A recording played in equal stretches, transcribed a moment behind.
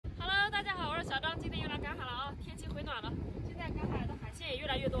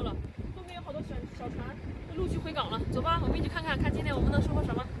回港了，走吧，我们一起看看，看今天我们能收获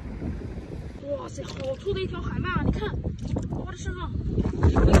什么。哇塞，好粗的一条海鳗啊！你看，我的身上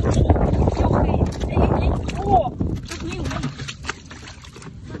又黑，哎，哦，这很有力。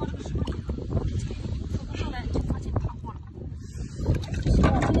看到这个石头里，从上来就发现爬过了。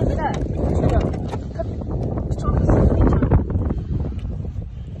哇，今天没带这个，它装的死力上。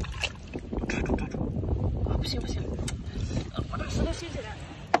抓住！啊，不行，把这个石头吸起来。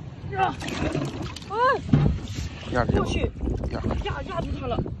呀，哎，过去，压住它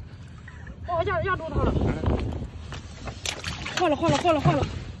了。哦，压住它了。坏了！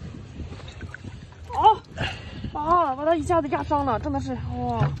把它一下子压伤了，真的是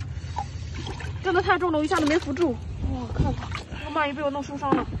哇，真的太重了，我一下子没扶住。哇，看这个鳗鱼被我弄受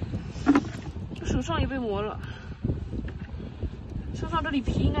伤了，这手上也被磨了，身上这里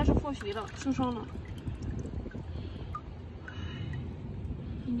皮应该是破皮了，受伤了，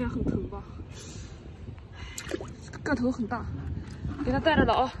应该很疼吧？个头很大，给它带着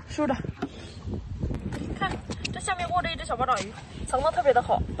了啊，收着。看，这下面卧着一只小八爪鱼，藏得特别的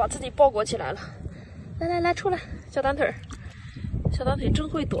好，把自己包裹起来了。来，出来，小短腿，小短腿真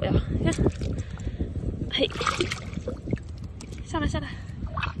会躲呀！你看，嘿，下来，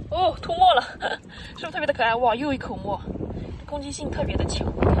哦，吐沫了，是不是特别的可爱？哇，又一口沫，攻击性特别的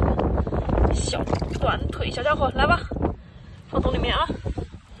强。这小短腿小家伙，来吧，放桶里面啊！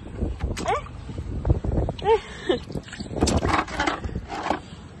哎，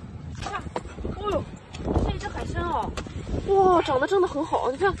看，哦呦，这是一只海参哦，哇，长得真的很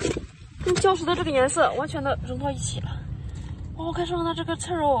好，你看。跟礁石的这个颜色完全的融到一起了。哦，看上它这个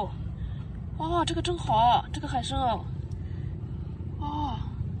刺儿哦，哦，这个真好，这个海参哦，哦，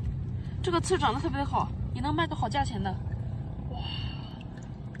这个刺长得特别的好，也能卖个好价钱的。哇，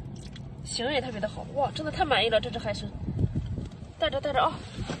形也特别的好，哇，真的太满意了这只海参，带着啊。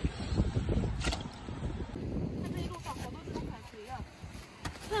看这一路上好多这种海葵啊，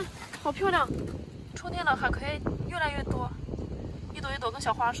看好漂亮，春天的海葵越来越多。一朵跟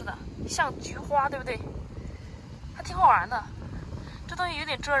小花似的，像菊花，对不对？还挺好玩的。这东西有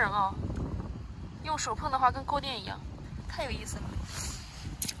点蜇人哦，用手碰的话跟钩电一样，太有意思了。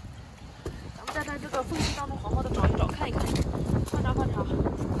咱们再在这个缝隙当中好好的找一找，看一看，观察，还有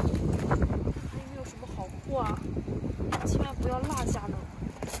没有什么好货啊？千万不要落下了。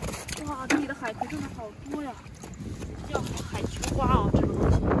哇，这里的海葵真的好多呀，这叫海菊花啊，这种东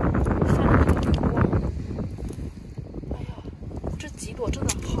西。几朵真的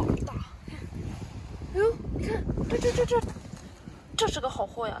好大，哎呦，你看这是个好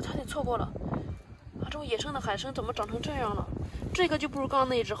货呀，差点错过了啊！这种野生的海参怎么长成这样了？这个就不如刚刚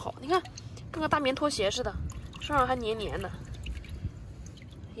那一只好，你看，跟个大棉拖鞋似的，身上还黏黏的，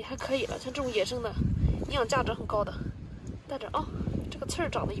也还可以了。像这种野生的，营养价值很高的，带着啊，这个刺儿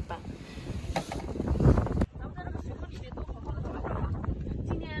长得一般。咱们在这个水坑里面都好好的找一找。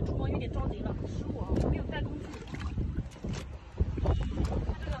今天出门有点着急了，失误啊，我没有带工具。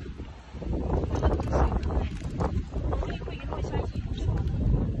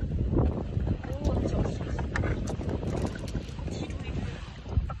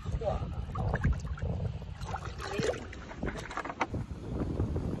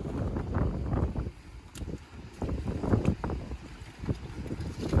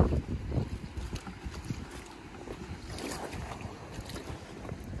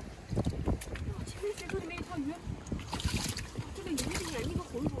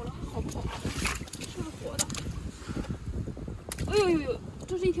哎呦，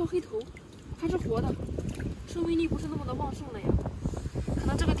这是一条黑头，还是活的，生命力不是那么的旺盛了呀。可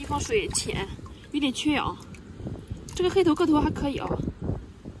能这个地方水浅，有点缺氧。这个黑头个头还可以啊，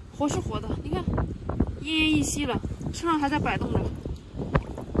活是活的，你看，奄奄一息了，身上还在摆动着。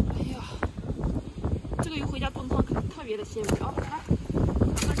哎呀，这个鱼回家炖汤可特别的鲜美啊！来，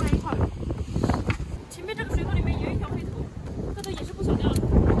大家一块儿。前面这个水沟里面有一条黑头，个头也是不小的。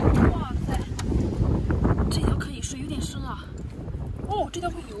哇塞，这条可以，水有点深啊。哦，这条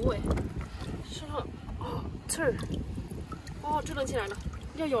会游哎，身上哦刺儿，哦支棱起来了，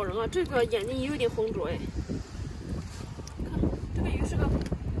要咬人啊！这个眼睛也有点浑浊哎。看这个鱼是个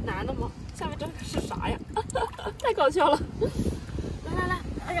男的吗？下面这个是啥呀？太搞笑了！来，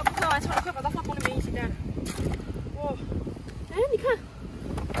哎呀，不开玩笑了，快把它放桶里面一起带着。哇，哎，你看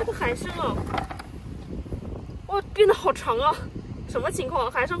这个海参啊，哇，变得好长啊！什么情况？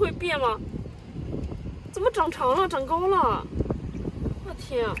海参会变吗？怎么长长了，长高了？我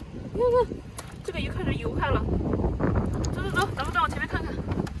天啊！你看，这个鱼开始游开了。走，咱们再往前面看看。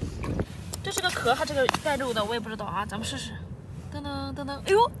这是个壳还是个带肉的，我也不知道啊。咱们试试。噔，哎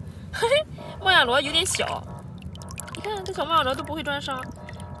呦，嘿嘿，猫亚罗有点小。你看这小猫亚罗都不会钻沙，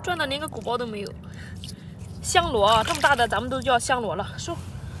钻的连个鼓包都没有。香螺，这么大的咱们都叫香螺了。收，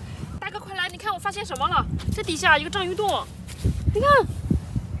大哥快来，你看我发现什么了？这底下有个章鱼洞，你看，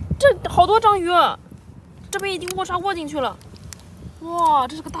这好多章鱼，这边已经握沙握进去了。哇，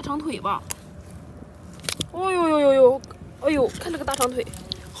这是个大长腿吧？哦呦呦呦呦，哎呦，看这个大长腿，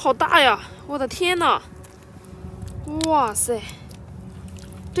好大呀！我的天呐！哇塞，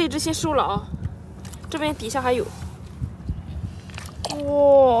这只先收了啊，这边底下还有。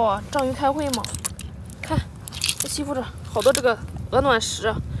哇，章鱼开会嘛？看，这吸附着好多这个鹅卵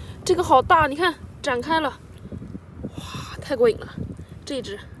石，这个好大，你看展开了，哇，太过瘾了！这一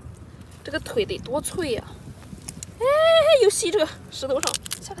只，这个腿得多脆呀！哎，有吸这个石头上，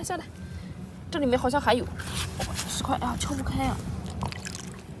下来下来，这里面好像还有，石块啊，敲不开啊。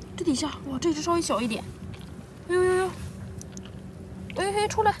这底下，哇，这只稍微小一点，哎呦呦呦，哎嘿，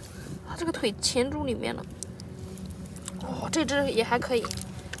出来，啊，这个腿钳住里面了。哦，这只也还可以，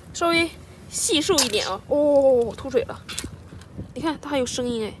稍微细瘦一点啊。哦，吐水了，你看它还有声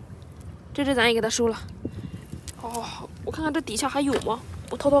音哎。这只咱也给它收了。哦，我看看这底下还有吗？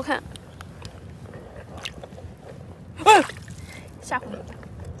我偷偷看。哎，吓唬你，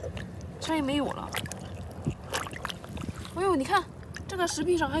这也没有了。哎呦，你看这个石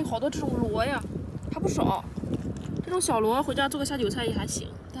壁上还有好多这种螺呀，还不少。这种小螺回家做个下酒菜也还行，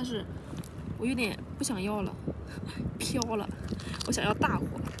但是我有点不想要了。飘了，我想要大货。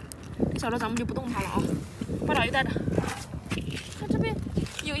小螺咱们就不动它了啊，八爪鱼带着。看这边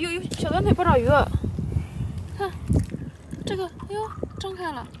有小短腿八爪鱼，看这个，哎呦，张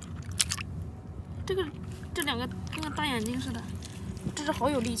开了。这两个跟大眼睛似的，这只好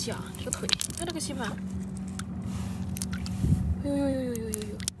有力气啊！这个腿，看这个吸盘，哎呦呦呦呦呦呦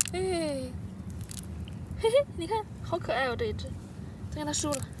呦，哎，嘿嘿，你看好可爱哦，这一只，再给它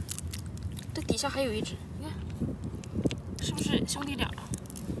收了。这底下还有一只，你看。是不是兄弟俩？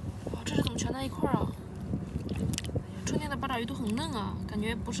哇，这是怎么全在一块儿啊？春天的八爪鱼都很嫩啊，感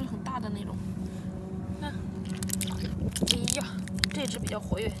觉不是很大的那种。看，哎呀，这只比较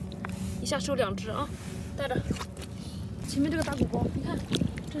活跃，一下收2只啊，带着。前面这个大鼓包，你看，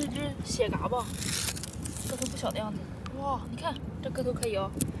这是只血蛤吧，个头不小的样子。哇，你看这个头可以哦，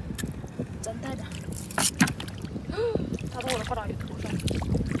咱带着。打到我的八爪鱼头上。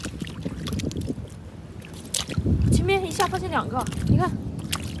前面一下发现2个，你看，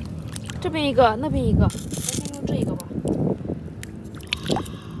这边一个，那边一个，咱先用这一个吧。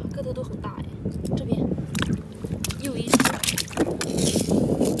个头都很大哎，这边又一只。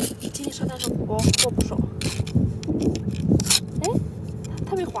今天沙滩上鼓包做不少。哎，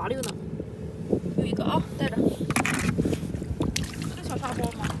它被滑溜呢。有一个啊，带着。这个小沙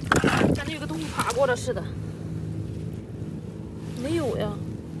包吗？感觉有个东西爬过的似的。没有呀，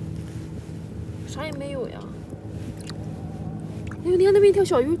啥也没有呀。哎呦，你看那边一条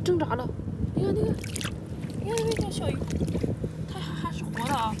小鱼挣扎了，你看，你看那边一条小鱼，它还是活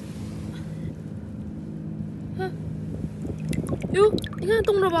的啊。看，哟，你看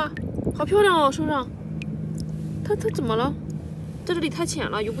动着吧，好漂亮哦，手上。它怎么了？在这里太浅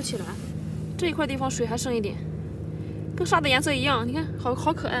了，游不起来。这一块地方水还剩一点，跟沙的颜色一样，你看，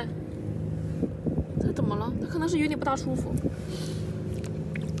好可爱。它怎么了？它可能是有点不大舒服。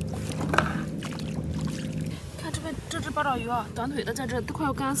这只八爪鱼啊，短腿的在这都快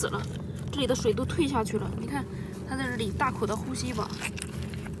要干死了，这里的水都退下去了。你看，它在这里大口的呼吸吧。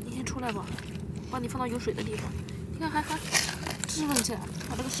你先出来吧，把你放到有水的地方。你看还支棱起来了，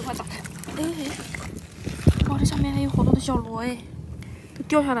把这个石块打开。哎哎，哇，这下面还有好多的小螺哎，都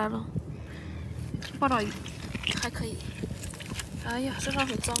掉下来了。八爪鱼还可以。哎呀，身上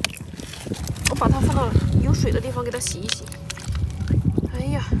很脏，我把它放到有水的地方给它洗一洗。哎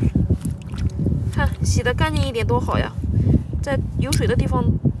呀。看，洗得干净一点多好呀，在有水的地方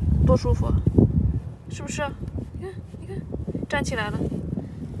多舒服啊，是不是？你看，你看，站起来了，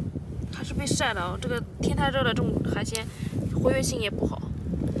还是被晒了啊！这个天太热了，这种海鲜活跃性也不好。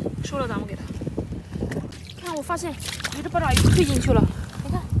收了咱们给它。看，我发现有只八爪鱼退进去了，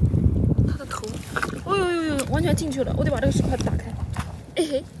你看它的头，哦呦呦呦，完全进去了。我得把这个石块打开。哎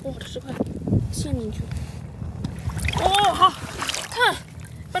嘿，哇，这石块陷进去了。哦，好，看，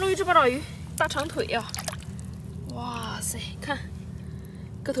搬出一只八爪鱼。大长腿呀、哇塞，看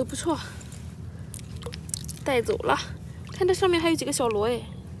个头不错，带走了。看这上面还有几个小螺哎，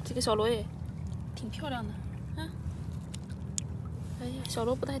挺漂亮的。嗯，哎呀，小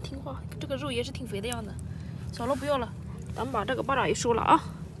螺不太听话，这个肉也是挺肥的样子。小螺不要了，咱们把这个八爪鱼收了啊，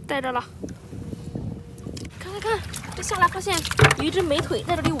带着了。看看看，这下来发现有一只美腿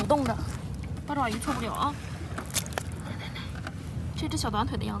在这里舞动着，八爪鱼错不了啊。这只小短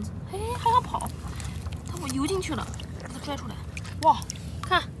腿的样子，哎，还想跑，它我游进去了，把它拽出来。哇，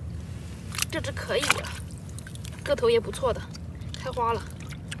看，这只可以啊，个头也不错的，开花了，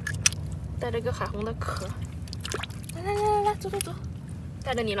带着一个海虹的壳。来，走，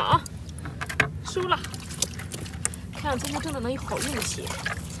带着你了啊！收了。看今天真的能有好运气。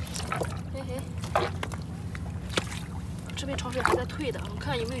嘿嘿，这边潮水还在退的，我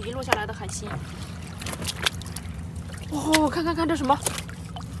看有没有遗落下来的海星。哦，看这什么？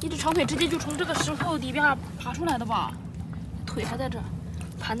一只长腿直接就从这个石头底边爬出来的吧？腿还在这，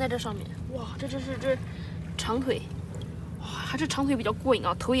盘在这上面。哇，这是只长腿，哇，还是长腿比较过瘾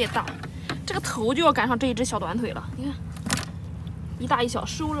啊，头也大。这个头就要赶上这一只小短腿了。你看，一大一小，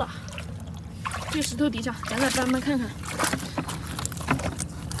收了。这个石头底下夹在咱们看看。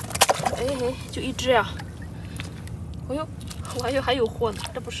哎，就一只呀。哎呦，我还有货呢，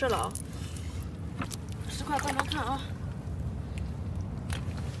这不是了啊。10块咱们看啊。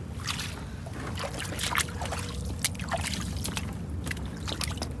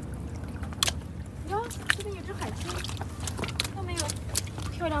这边有只海星，看没有？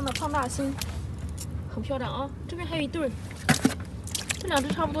漂亮的胖大星，很漂亮啊！这边还有一对儿，这2只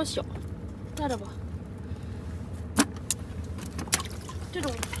差不多小，带着吧。这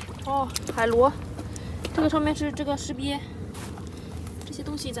种哦，海螺，这个上面是这个石鳖，这些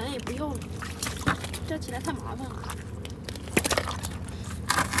东西咱也不要了，摘起来太麻烦了。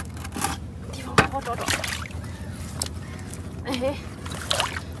地方好好找。哎嘿。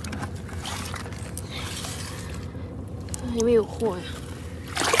有没有货呀？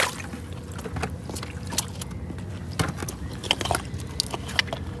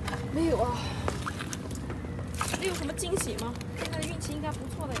没有啊。这有什么惊喜吗？现在的运气应该不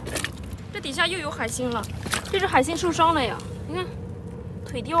错的呀。这底下又有海星了，这只海星受伤了呀！你看，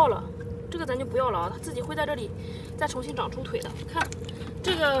腿掉了，这个咱就不要了啊，它自己会在这里再重新长出腿的。看，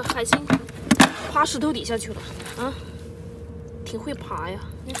这个海星爬石头底下去了啊，挺会爬呀，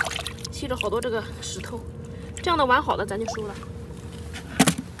吸着好多这个石头。这样的完好的咱就收了。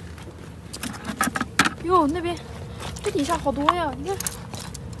哟，那边这底下好多呀！你看，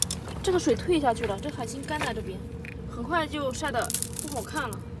这个水退下去了，这海星干在这边，很快就晒得不好看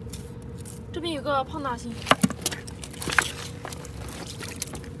了。这边有个胖大星，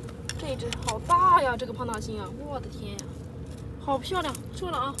这一只好大呀！这个胖大星啊，我的天呀，好漂亮！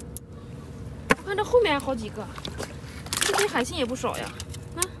收了啊！我看这后面还好几个，这边海星也不少呀。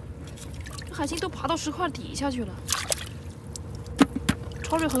海星都爬到石块底下去了，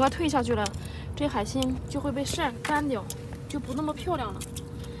潮水很快退下去了，这些海星就会被晒干掉，就不那么漂亮了。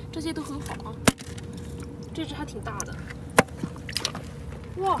这些都很好啊，这只还挺大的。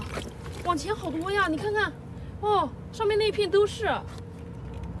哇，往前好多呀！你看看，哦，上面那一片都是，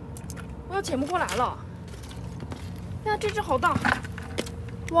我要捡不过来了。呀，这只好大！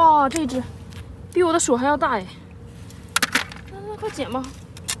哇，这只比我的手还要大哎！那快捡吧。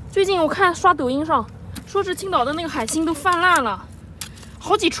最近我看刷抖音上说是青岛的那个海星都泛滥了，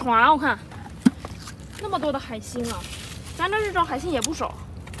好几船，我看那么多的海星啊，咱这日照海星也不少。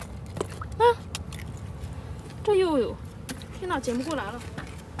啊，这又有，天哪，捡不过来了，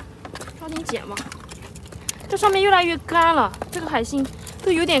抓紧捡吧。这上面越来越干了，这个海星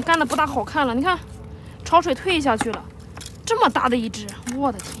都有点干的不大好看了。你看，潮水退下去了，这么大的一只，我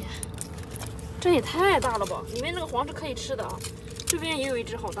的天，这也太大了吧！里面那个黄是可以吃的啊。这边也有一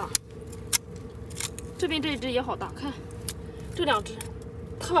只好大，这边这一只也好大，看这2只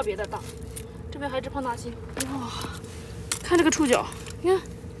特别的大。这边还有一只胖大星，哇，看这个触角，你看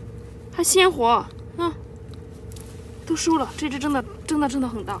还鲜活啊！都收了，这只真的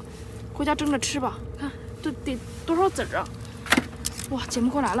很大，回家蒸着吃吧。看这得多少籽儿啊！哇，捡不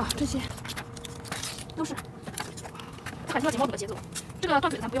过来了，这些都是。海星要捡标本的节奏，这个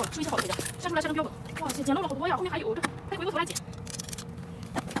断腿的咱不要了，收一些好的回家，晒出来晒成标本。哇，捡漏了好多呀，后面还有，这还得回过头来捡。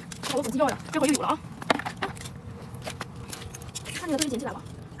好多粉丝要呀，这会又有了啊！看这个都给捡起来吧，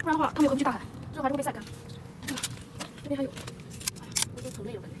不然的话它们回不去大海，这个还是会被晒干。这边还有，我都很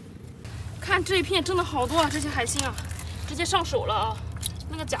累了感觉。看这一片真的好多啊，这些海星啊，直接上手了啊！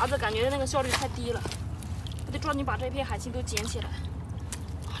那个夹子感觉那个效率太低了，我得抓紧把这一片海星都捡起来。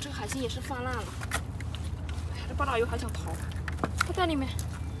哇，这个海星也是泛滥了。哎呀，这八大油还想逃，它在里面。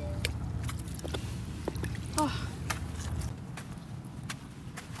啊！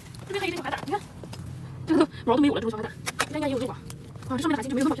这边还有一只小海胆，你看，这个毛都没有了，这种小海胆，应该也有用吧？啊，这上面的海星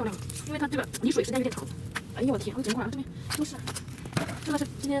就没有那么漂亮了，因为它这个离水时间有点长。哎呦我的天，我捡不过来了，这边都是，真的是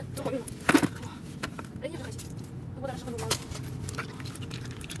今天都好运了。哇，哎呀，这海星，我在10分钟了。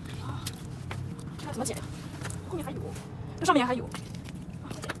啊，这该怎么捡呀？后面还有，这上面还有。啊，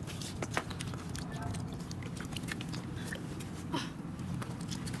再捡。啊，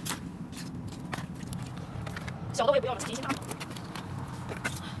小的我也不要了，捡一些大的。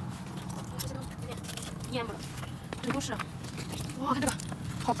这些都有点蔫巴了。这都是。哇，看这个，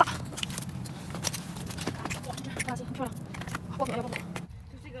好大！哇，这大金很漂亮。抱走，要抱走。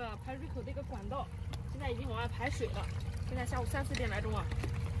就这个排水口的一个管道，现在已经往外排水了。现在下午3、4点来钟啊，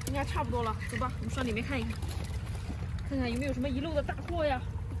应该差不多了。走吧，我们上里面看一看，看看有没有什么遗漏的大货呀。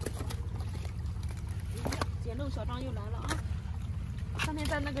捡漏小张又来了啊！上面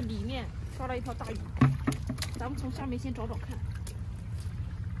在那个里面抓了一条大鱼，咱们从下面先找找看，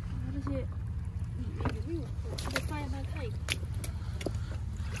这些里面有没有货？再翻一翻看一看。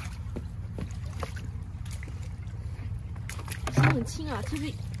水很清啊，其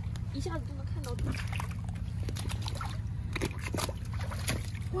实一下子就能看到的。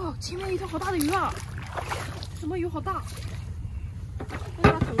哇，前面有一条好大的鱼啊！什么鱼好大？我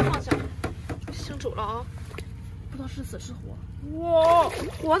把桶放下，伸手了啊！不知道是死是活。哇，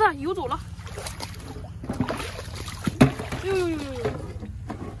活的游走了！呦，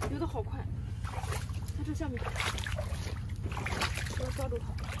游得好快，在这下面，我要抓住它。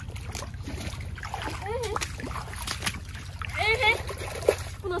哎，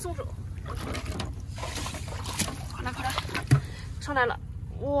不能松手！快来，上来了！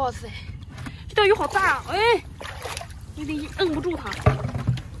哇塞，这条鱼好大啊！哎，有点摁不住它，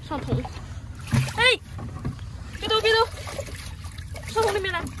上桶。哎，别动，上桶里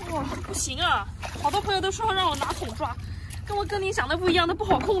面来！哇，不行啊！好多朋友都说让我拿桶抓，跟你想的不一样，它不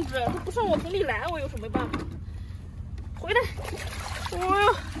好控制，它不上我桶里来，我有什么办法？回来！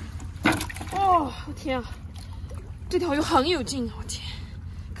哦，我天啊！这条鱼很有劲，我天，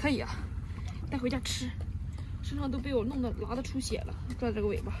可以啊，带回家吃。身上都被我弄得拉得出血了，拽这个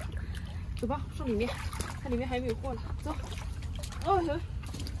尾巴。走吧，上里面，看里面还有没有货了。走。哦，有。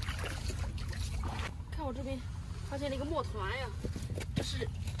看我这边发现了一个墨团呀，这是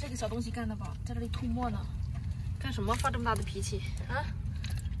这个小东西干的吧？在这里吐沫呢，干什么发这么大的脾气啊？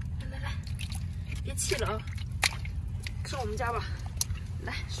来，别气了啊！上我们家吧，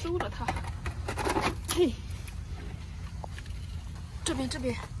来收了它。嘿，这边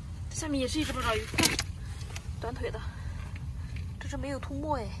下面也是一只八爪鱼，看，短腿的，这是没有吐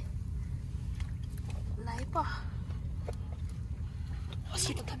沫哎。来吧，我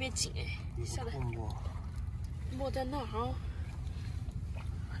吸得特别紧哎，下来。沫在那儿啊，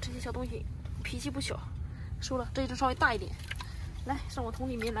这些小东西脾气不小，收了。这一只稍微大一点，来上我桶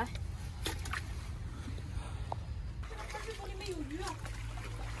里面来。这桶里面有鱼啊！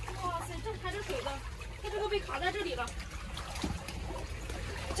哇塞，正排着水的，它这个被卡在这里了，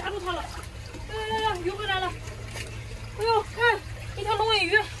夹住它了。来，游回来了。哎呦，看一条龙尾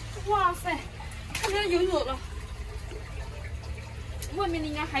鱼，哇塞，看起来游走了。外面的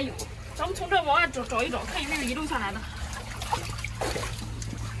应该还有。咱们从这往外找一找，看有没有遗漏下来的。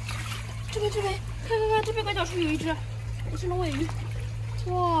这边，看，这边拐角处有一只，也是龙尾鱼。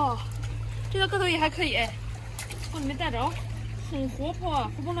哇，这条个头也还可以哎，往里面带着哦，很活泼啊，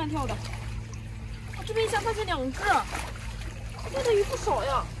活蹦乱跳的。我这边一下发现2只，这的鱼不少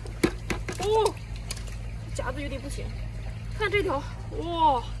呀。哦，夹子有点不行。看这条，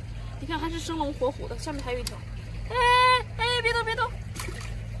哇，你看还是生龙活虎的，下面还有一条。哎，别动！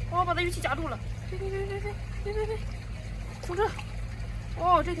我把它鱼鳍夹住了，别！从这，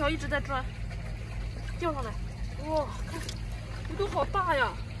哦，这条一直在钻，钓上来，哇，看鱼都好大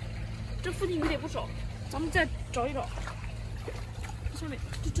呀！这附近鱼也不少，咱们再找一找。下面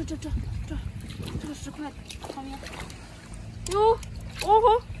这个石块旁边，哟，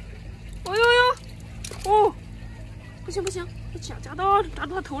哦，不行，夹到夹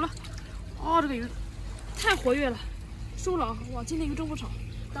住它头了，哦，这个鱼太活跃了，收了啊！哇，今天鱼真不少。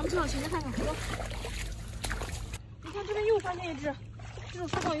咱们再往前面看看，走。你看这边又发现一只，这种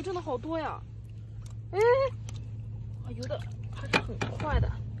水藻鱼真的好多呀！哎，游的还是很快的。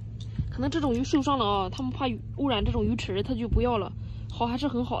可能这种鱼受伤了啊，他们怕污染这种鱼池，他就不要了。好还是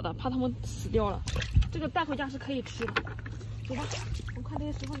很好的，怕它们死掉了。这个带回家是可以吃的。走吧，我看这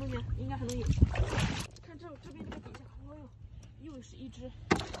些石缝中间应该还能有。看这边这个底下，哦呦，又是一只。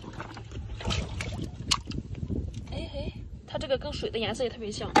哎。它这个跟水的颜色也特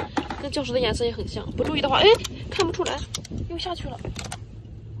别像，跟礁石的颜色也很像。不注意的话，哎，看不出来，又下去了。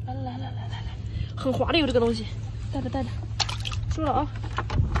来，很滑的有这个东西，带着，收了啊。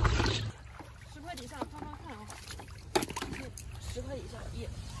石块底下翻看啊，石块底下也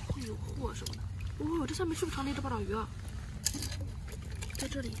会有货什么的。哦，这下面是不是藏了一只八爪鱼啊？在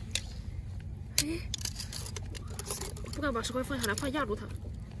这里。哎，不敢把石块放下来，怕压住它。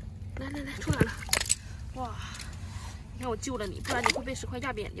来，出来了。哇！你看我救了你，不然你会被石块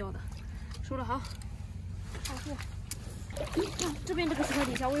压扁掉的。收了哈，看货。这边这个石块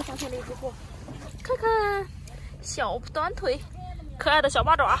底下我也发现了一只货，看看小短腿，可爱的小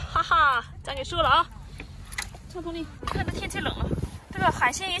八爪，哈哈，咱给收了啊。畅通力，看这天气冷了，这个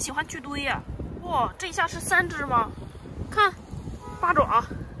海鲜也喜欢聚堆呀。哇，这一下是3只吗？看，8爪。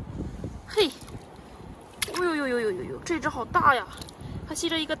嘿，哦呦呦呦呦呦呦，这只好大呀，还吸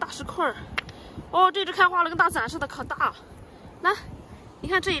着一个大石块儿。哦，这只开花了，跟大伞似的，可大。来，你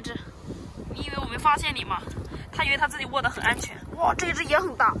看这一只，你以为我没发现你吗？它以为它自己握得很安全。哇，这一只也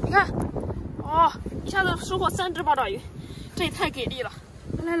很大，你看，哦，一下子收获3只八爪鱼，这也太给力了。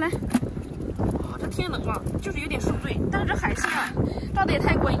来来来，哇，这天冷啊，就是有点受罪，但是这海鲜啊，抓的也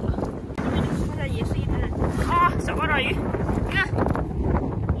太过瘾了。这边这个树下也是一只啊小八爪鱼，你看，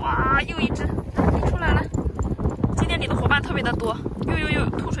哇，又一只，你出来了。今天你的伙伴特别的多，又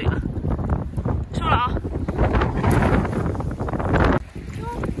吐水了。收了啊！哟，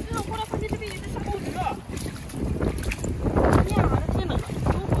这样过来发现这边有只沙包鱼了。呀，这天冷了，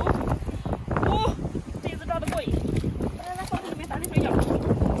哦，这一次抓的过瘾。来来，放这里面打点水养。啊，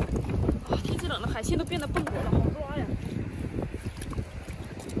天气冷了，海鲜都变得笨拙了，好抓呀。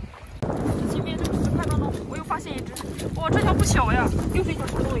这前面这个石块当中，我又发现一只，哇，这条不小呀，又是一条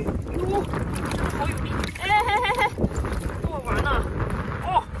山东鱼。哟，这个好有力！哎嘿嘿嘿，跟我玩呢。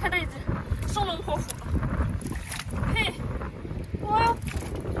哦，看这一只。生龙活虎的，嘿，哇哟！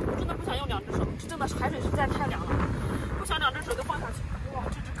我真的不想用2只手，这真的是海水实在太凉了，不想2只手就放下去。哇，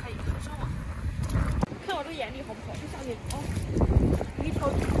这只可以很生猛。看我这个眼力好不好？这下面哦，有一条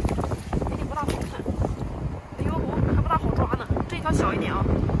鱼，有点不大好看。哎呦，还不大好抓呢。这一条小一点啊。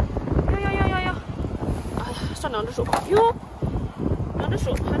呀！哎呀，上2只手吧。哟，2只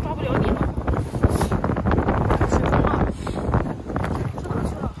手还抓不了你了。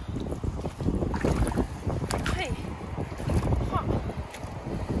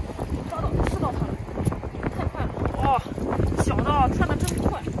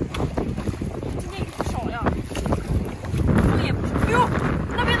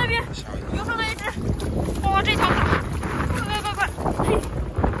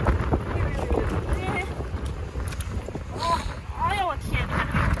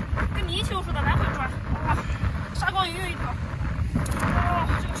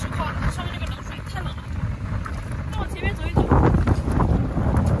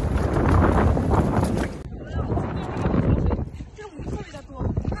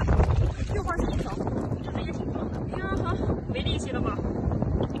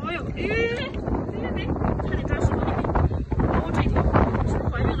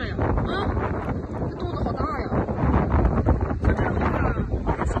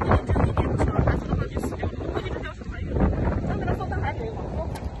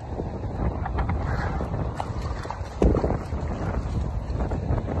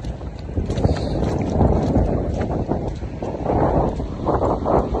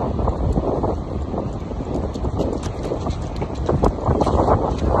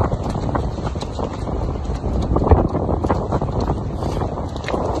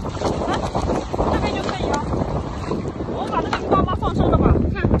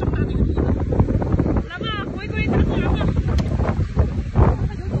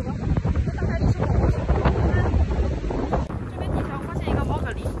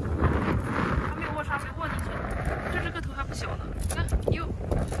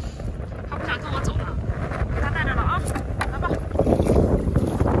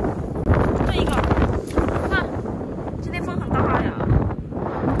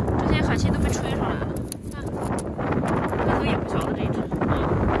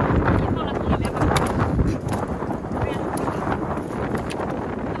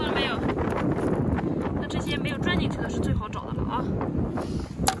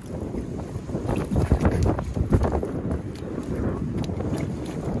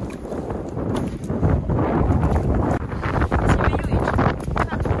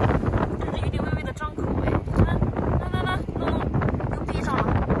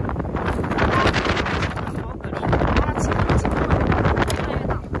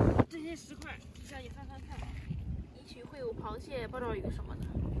八爪鱼什么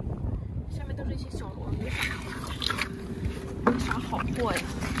的，下面都是一些小鳄鱼啥的，啥好货呀？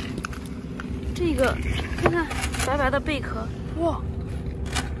这个看看白白的贝壳，哇，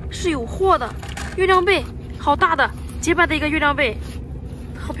是有货的，月亮贝，好大的洁白的一个月亮贝，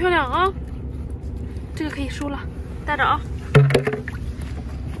好漂亮啊！这个可以收了，带着啊。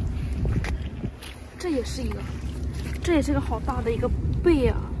这也是一个，这也是个好大的一个贝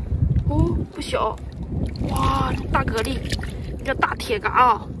呀，哦，不小，哇，大蛤蜊。这大铁蛤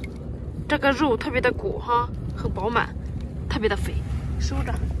啊，这个肉特别的鼓哈，很饱满，特别的肥，收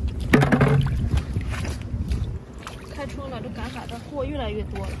着。开春了，这赶海的货越来越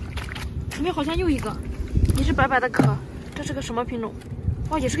多了。里面好像又一个，也是白白的壳，这是个什么品种？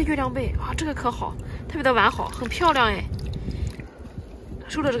哇，也是个月亮贝啊，这个可好，特别的完好，很漂亮哎。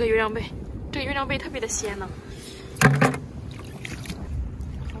收了这个月亮贝，这个月亮贝特别的鲜呢。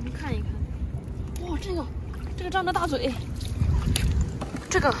我们看一看，哇，这个张着大嘴，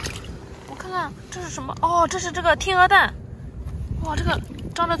这个我看看这是什么？哦，这是这个天鹅蛋。哇，这个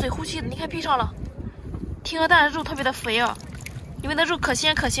张着嘴呼吸的，你看闭上了。天鹅蛋肉特别的肥啊，因为那肉可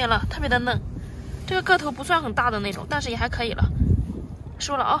鲜了，特别的嫩。这个个头不算很大的那种，但是也还可以了。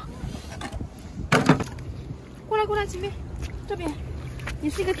收了啊！过来，前面这边也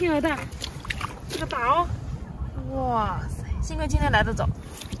是一个天鹅蛋，这个大哦。哇塞，幸亏今天来得早，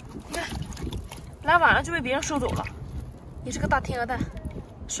你看来晚了就被别人收走了。也是个大天鹅蛋，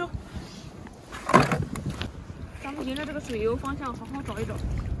收。咱们沿着这个水流方向好好找一找，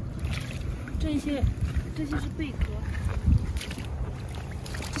这些是贝壳，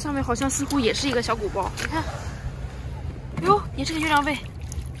这上面好像似乎也是一个小鼓包，你看，哟，也是个月亮贝，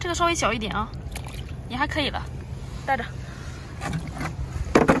这个稍微小一点啊，也还可以了，带着。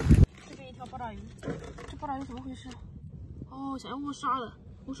这边一条八爪鱼，这八爪鱼怎么回事？哦，想要误杀的，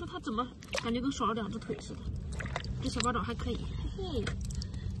我说它怎么感觉跟少了2只腿似的？这小八爪还可以，嘿嘿。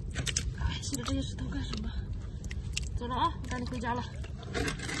哎，吸着这些石头干什么？走了啊，我赶紧回家了。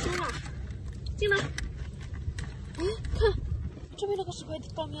收了，进来。哎，看这边那个石块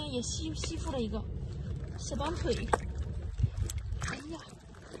旁边也吸附了一个小短腿。哎呀，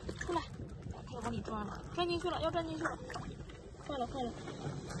出来，开始往里钻了，钻进去了，要钻进去了。坏了，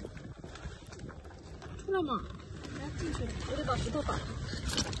出来嘛！哎，进去了，我得把石头打开。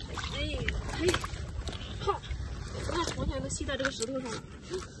哎，好，你看完全都吸在这个石头上了，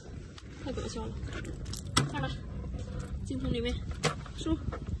太搞笑了。看来。进桶里面收。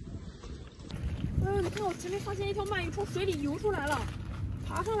你看我前面发现一条鳗鱼从水里游出来了，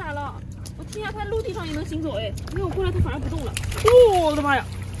爬上来了。我天呀，它陆地上也能行走哎！没有过来，它反而不动了。哦，我的妈呀，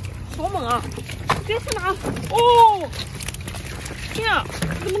好猛啊！别去拿！哦，天呀，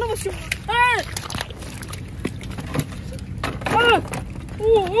怎么那么凶？哎，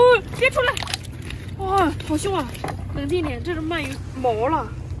别出来！哇，好凶啊！冷静点，这只鳗鱼毛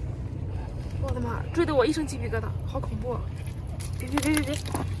了。我的妈，追得我一身鸡皮疙瘩，好恐怖啊！别！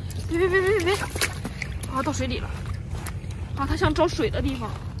啊，到水里了！啊，它想找水的地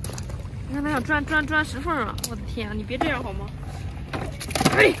方。你看它想钻石缝了。我的天啊，你别这样好吗？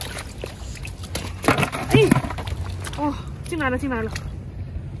哎，哦，进来了！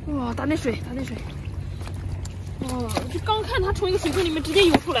哇，打点水！哇，我就刚看它从一个水坑里面直接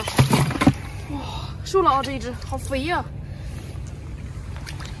游出来。哇，收了啊，这一只好肥呀！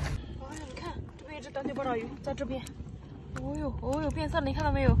短腿八爪鱼在这边，哦呦，变色了，你看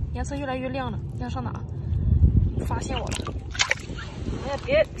到没有？颜色越来越亮了。你看上哪？发现我了！哎呀，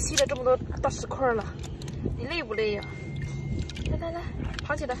别吸了这么多大石块了，你累不累呀？来，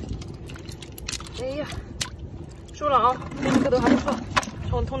爬起来！哎呀，收了啊，这个头还不错，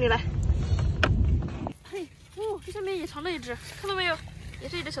从我桶里来。嘿，这下面也藏了一只，看到没有？也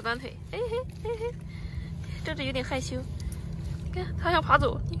是一只小短腿。嘿，这只有点害羞，看它想爬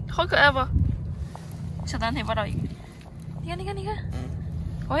走，好可爱吧？小短腿八爪鱼，你看，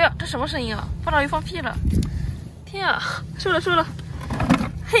哎呀，这什么声音啊？八爪鱼放屁了！天啊，收了，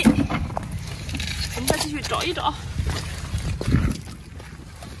嘿，我们再继续找一找。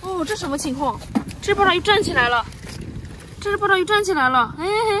哦，这什么情况？这只八爪鱼站起来了！哎，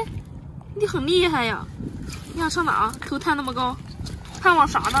你很厉害呀！你想上哪？头探那么高，盼望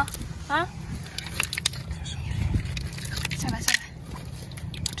啥呢？啊？下来！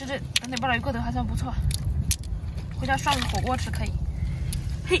这只短腿八爪鱼个头还算不错。回家涮个火锅吃可以。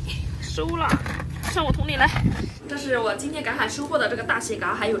嘿，收了，上我桶里来。这是我今天赶海收获的这个大蟹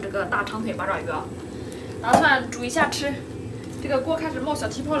蛤，还有这个大长腿八爪鱼啊，打算煮一下吃。这个锅开始冒小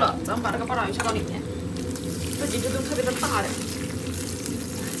气泡了，咱们把这个八爪鱼下到里面。这几只都特别的大的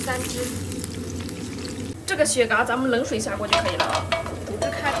，3只。这个蟹蛤咱们冷水下锅就可以了啊，煮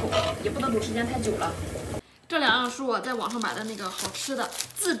至开口，也不能煮时间太久了。这2样是我在网上买的那个好吃的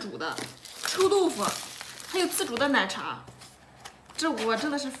自煮的臭豆腐。还有自煮的奶茶，这我真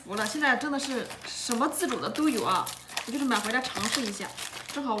的是服了。现在真的是什么自煮的都有啊，我就是买回来尝试一下。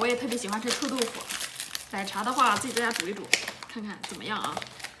正好我也特别喜欢吃臭豆腐，奶茶的话自己在家煮一煮，看看怎么样啊。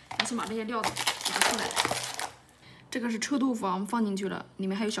咱先把这些料子拿出来。这个是臭豆腐啊，我们放进去了，里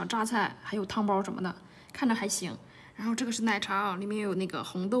面还有小榨菜，还有汤包什么的，看着还行。然后这个是奶茶啊，里面有那个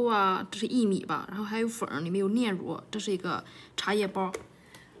红豆啊，这是薏米吧，然后还有粉，里面有炼乳，这是一个茶叶包。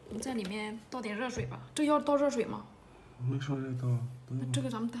我们在里面倒点热水吧，这要倒热水吗？没烧热倒。那这个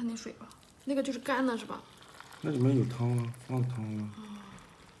咱们淡点水吧，那个就是干的是吧？那里面有汤啊，放汤了。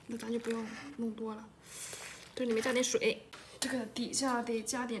那咱就不要弄多了，这里面加点水，这个底下得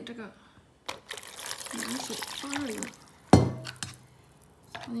加点这个冷水放这里，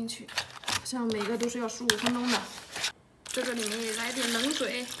放进去，好像每个都是要15分钟的。这个里面也来点冷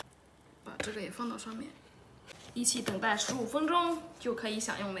水，把这个也放到上面，一起等待15分钟就可以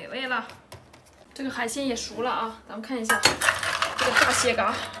享用美味了。这个海鲜也熟了啊，咱们看一下这个大蟹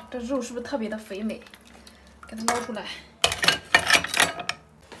嘎，这肉是不是特别的肥美？给它捞出来。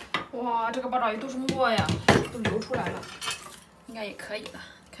哇，这个八爪鱼都是沫呀，都流出来了，应该也可以的。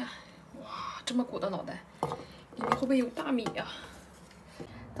看，哇，这么鼓的脑袋，里面会不会有大米呀？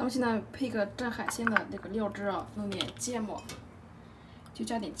咱们现在配个蘸海鲜的那个料汁啊，弄点芥末，就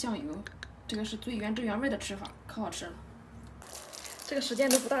加点酱油，这个是最原汁原味的吃法，可好吃了。这个时间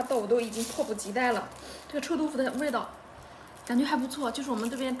都不大到，我都已经迫不及待了。这个臭豆腐的味道感觉还不错，就是我们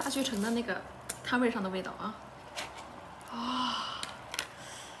这边大学城的那个摊位上的味道啊。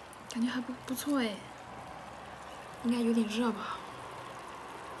感觉还不错哎，应该有点热吧。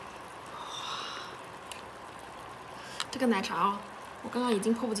这个奶茶啊，我刚刚已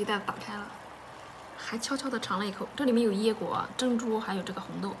经迫不及待的打开了，还悄悄的尝了一口，这里面有椰果、珍珠，还有这个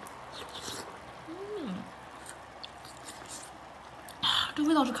红豆。这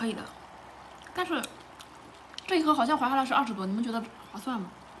味道是可以的，但是这一盒好像划下来是20多，你们觉得划算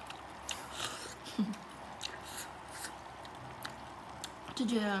吗？这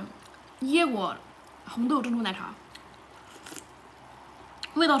椰果、红豆珍珠奶茶，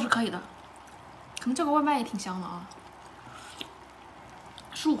味道是可以的，可能叫个外卖也挺香的啊。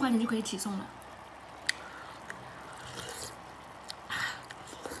15块钱就可以起送了。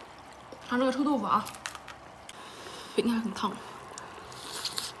尝这个臭豆腐啊，应该很烫。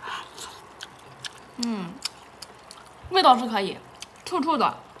味道是可以，臭臭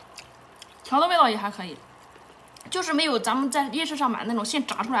的，调的味道也还可以，就是没有咱们在夜市上买那种现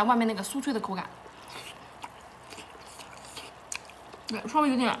炸出来外面那个酥脆的口感，对，稍微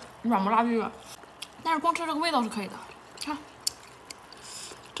有点软不拉几的，但是光吃这个味道是可以的。看，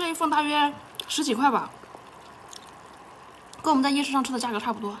这一份大约10几块吧，跟我们在夜市上吃的价格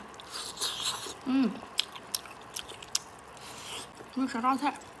差不多。有小榨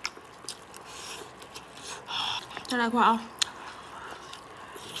菜。再来一块啊！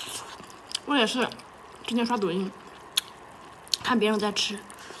我也是之前刷抖音，看别人在吃，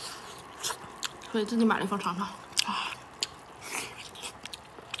所以自己买了一份尝尝。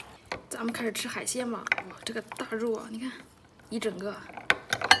咱们开始吃海鲜吧。哇，这个大肉啊，你看，一整个，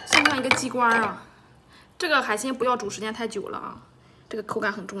像一个鸡冠啊。这个海鲜不要煮时间太久了啊，这个口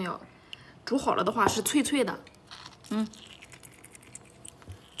感很重要。煮好了的话是脆脆的。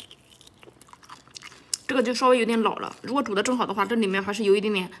这个就稍微有点老了，如果煮的正好的话，这里面还是有一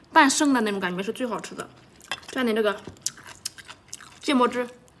点点半生的那种感觉，是最好吃的。蘸点这个芥末汁，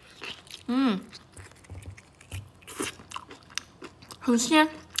很鲜，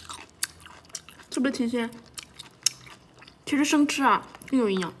是不是挺鲜？其实生吃啊更有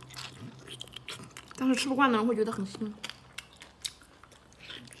营养，但是吃不惯的人会觉得很腥。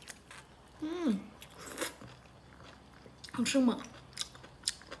很生猛。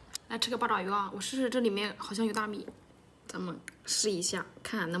来吃个八爪鱼啊！我试试这里面好像有大米，咱们试一下，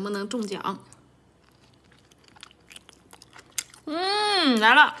看能不能中奖。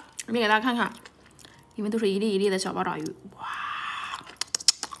来了，里面给大家看看，里面都是一粒一粒的小八爪鱼，哇，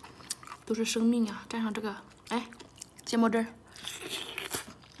都是生命啊！蘸上这个，哎，芥末汁儿，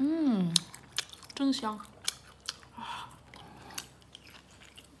真香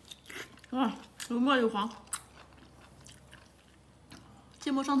啊！有沫有黄。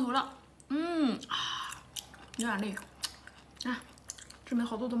芥末上头了，有点累。啊，这里面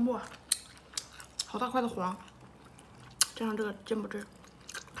好多的沫，好大块的黄，加上这个芥末汁，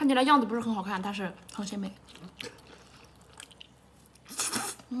看起来样子不是很好看，但是很鲜美。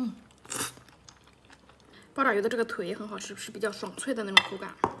八爪鱼的这个腿很好吃，是比较爽脆的那种口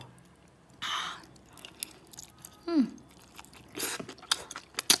感。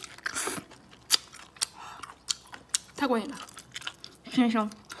太过瘾了。鲜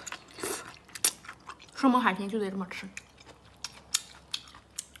香，生猛海鲜就得这么吃。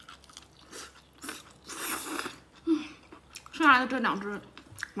剩下来的这2只，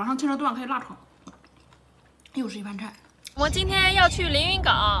晚上切成段可以辣炒，又是一盘菜。我今天要去连云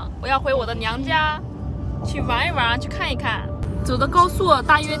港，我要回我的娘家，去玩一玩，去看一看。走的高速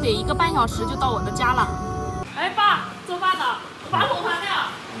大约得1个半小时就到我的家了。哎，爸，做饭呢？8种饭料，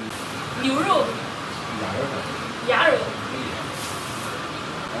牛肉、鸭肉。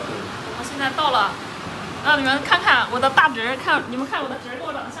我现在到了，让你们看看我的大侄儿，你们看我的侄儿跟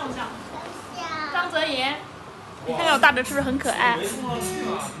我长得像不像？像。张泽言，你看看我大侄是不是很可爱？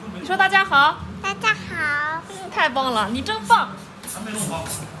你说大家好。大家好。太棒了，你真棒。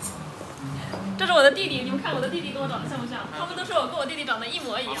这是我的弟弟，你们看我的弟弟跟我长得像不像？他们都说我跟我弟弟长得一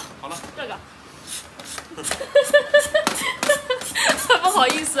模一样。好了，这个，不好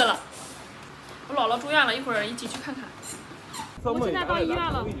意思了。我姥姥住院了，一会儿一起去看看。我们现在到医院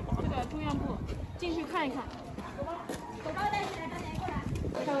了，这个住院部，进去看一看。走吧，带起来，大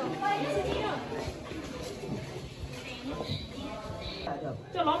家过来。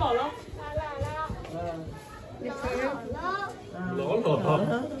叫老姥姥。老姥。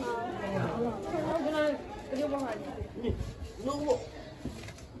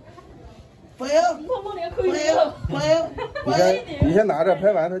不要，你先拿着，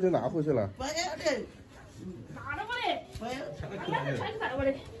拍完他就拿回去了。不要的，拿着吧嘞，不要。那全踩吧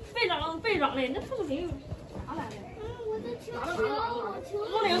嘞，背上嘞，那臭不行，啥来的？我的球，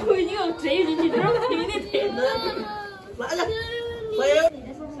我那个口已经要摘进去，这是推的推。拿着，不要。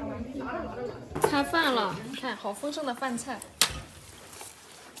开饭了，看好丰盛的饭菜。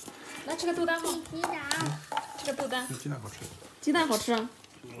来吃个豆蛋吗？吃个豆蛋。鸡蛋好吃。鸡蛋好吃啊，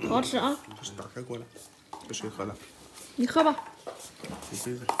好好吃啊。这是打开过的，这谁喝的？你喝吧。你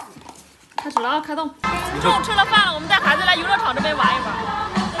杯子。开始了啊，开动！中午吃了饭了，我们带孩子来游乐场这边玩一玩。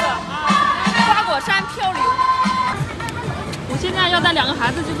这个啊，花果山漂流。我现在要带2个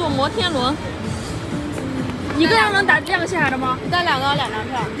孩子去坐摩天轮。一个人能打2个下来的吗？带2张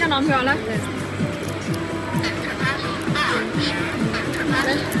票。2张票来。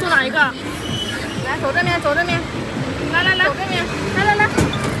来，坐哪一个？来，走这边。来，走这边。来。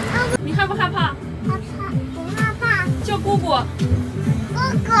你害不害怕？不害怕。叫姑姑。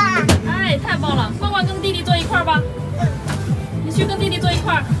哎，太棒了！罐罐跟弟弟坐一块儿吧。你去跟弟弟坐一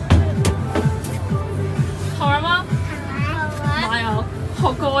块儿。好玩吗？妈呀，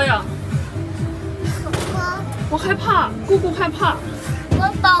好高呀！我害怕，姑姑害怕。我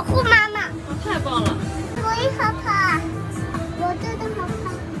保护妈妈。太棒了！我也害怕，我真的害怕。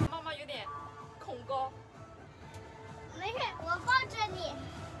妈妈有点恐高。没事，我抱着你。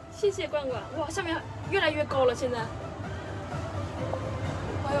谢谢罐罐，哇，下面越来越高了，现在。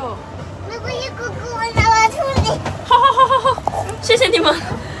哎呦！如果一姑姑，我让我处理。好，谢谢你们。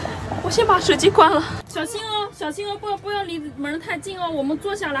我先把手机关了，小心哦，不要离门太近哦，我们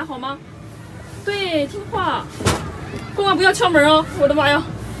坐下来好吗？对，听话。罐罐不要敲门哦，我的妈呀，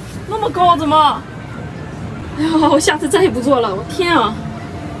那么高怎么？哎呀，我下次再也不坐了，我天啊！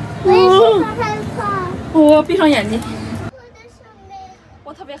我也是害怕。我闭上眼睛。我的小妹。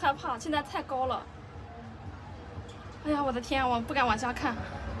我特别害怕，现在太高了。哎呀，我的天，我不敢往下看。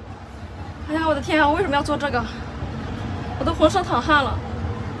哎呀，我的天啊，我为什么要做这个？我都浑身淌汗了。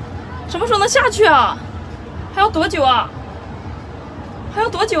什么时候能下去啊？还要多久啊？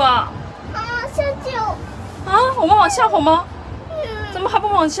妈妈下去。啊，我们往下好吗？怎么还不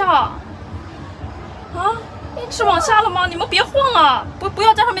往下？啊？是往下了吗？你们别晃啊！不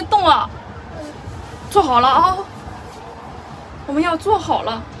要在上面动啊！坐好了啊！我们要坐好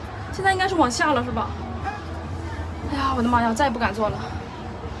了。现在应该是往下了是吧？哎呀，我的妈呀，再也不敢坐了。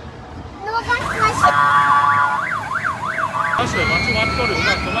那我把水。玩水吗？去玩漂流呢，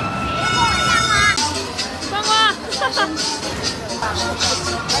走吧。关关，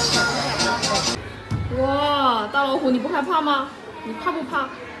哇，大老虎，你不害怕吗？你怕不怕？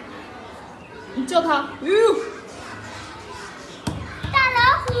你叫它。哟。大老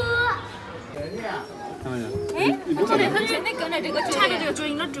虎。看见？哎，它那跟着这个插着这个锥，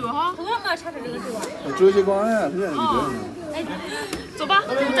你那走哈。我没插着这个锥啊。追些光呀，对呀，哎，走吧，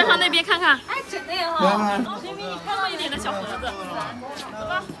我们再上那边看看。哎，真的哈。因为你高一点的小盒子，走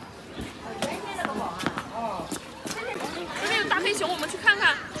吧。这边有大黑熊，我们去看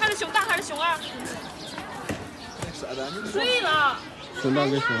看，它是熊大还是熊二？睡了。熊大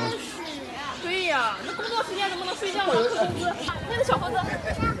跟熊二。对呀，那工作时间能不能睡觉呢？扣工资。那个小猴子，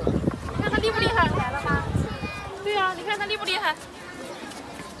你看它厉不厉害？来了吗？对呀，你看它厉不厉害？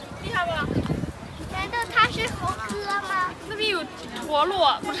厉害吧？难道它是猴哥吗？那边有驼鹿，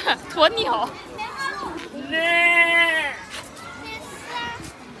不是鸵鸟。来，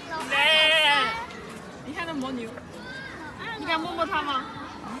你看那牦牛，你敢摸摸它吗？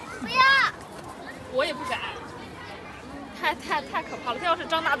不要。我也不敢，太可怕了！它要是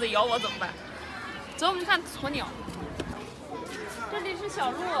张大嘴咬我怎么办？走，我们去看鸵鸟。这里是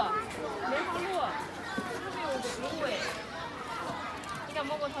小鹿，莲花鹿，这边有狐尾。你敢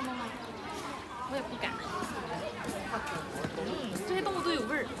摸摸它们吗？我也不敢。这些动物都有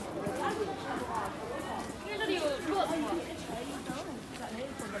味儿。因为这里有骆驼。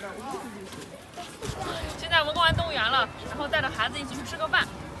现在我们逛完动物园了，然后带着孩子一起去吃个饭。